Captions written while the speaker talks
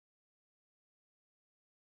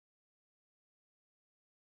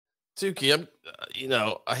Tookie,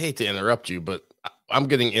 I hate to interrupt you, but I'm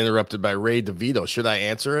getting interrupted by Ray DeVito. Should I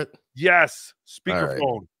answer it? Yes.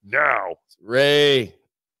 Speakerphone now. Ray,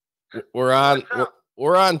 we're on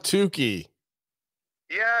Tookie.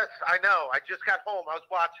 Yes, I know. I just got home. I was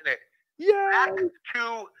watching it. Yeah.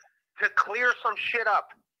 To clear some shit up.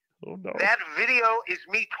 Oh no. That video is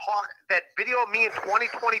me that video of me in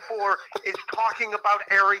 2024 is talking about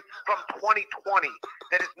Ari from 2020.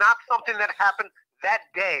 That is not something that happened that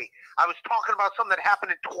day. I was talking about something that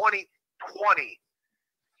happened in 2020.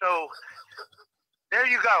 So there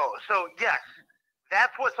you go. So yes,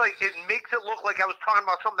 that's what's like. It makes it look like I was talking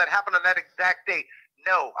about something that happened on that exact date.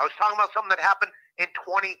 No, I was talking about something that happened in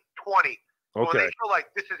 2020. Okay. Well, they feel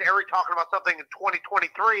like this is Ari talking about something in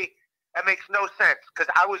 2023. That makes no sense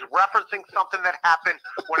because I was referencing something that happened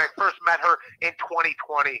when I first met her in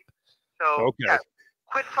 2020. So yeah,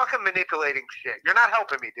 quit fucking manipulating shit. You're not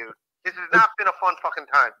helping me, dude. This has not been a fun fucking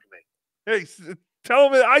time to me. Hey,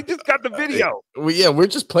 tell him I just got the video. We're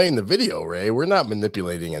just playing the video, Ray. We're not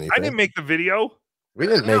manipulating anything. I didn't make the video. We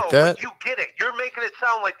didn't make that. You get it. You're making it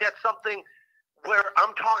sound like that's something where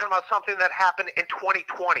I'm talking about something that happened in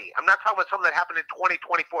 2020. I'm not talking about something that happened in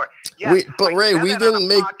 2024. Yes, but Ray, we didn't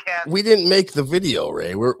make the video,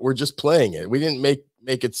 Ray. We're just playing it. We didn't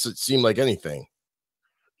make it seem like anything.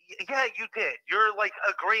 Yeah, you did. You're like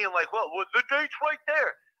agreeing, like, well, the date's right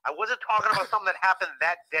there. I wasn't talking about something that happened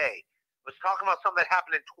that day. I was talking about something that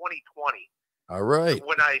happened in 2020. All right.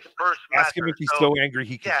 When I first met Ask him her. if he's so angry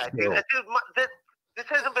he can kill. Dude, this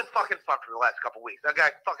hasn't been fucking fun for the last couple weeks. I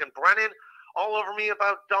got fucking Brennan all over me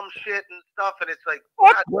about dumb shit and stuff, and it's like,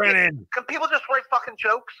 what, Brennan? Can people just write fucking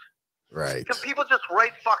jokes? Right. Can people just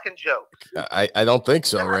write fucking jokes? I don't think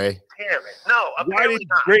so, Ray. Damn it. No, why did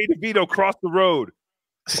Ray DeVito cross the road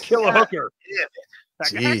to kill a hooker?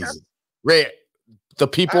 Jeez. Ray, the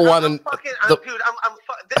people want to... Dude,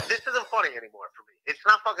 this isn't funny anymore for me. It's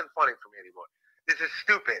not fucking funny for me anymore. This is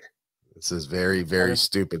stupid. This is very, very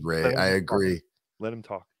stupid, Ray. I agree. Let him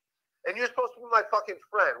talk. And you're supposed to be my fucking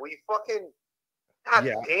friend. Will you fucking... God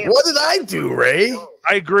damn. What did I do, Ray?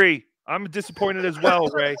 I agree. I'm disappointed as well,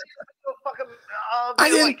 Ray. I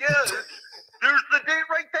didn't... Like, yeah, there's the date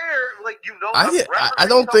right there. Like, you know... I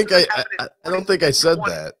don't think I said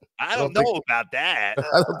that. I don't know about that.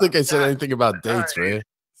 I don't think I said anything about dates, Ray.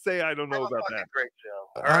 Say I don't know about that. Great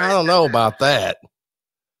show. I don't know about that.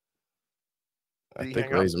 I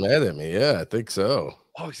think Ray's mad at me. Yeah, I think so.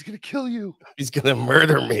 Oh, he's gonna kill you. He's gonna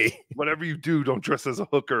murder me. Whatever you do, don't dress as a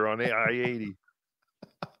hooker on I-80.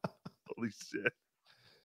 Holy shit.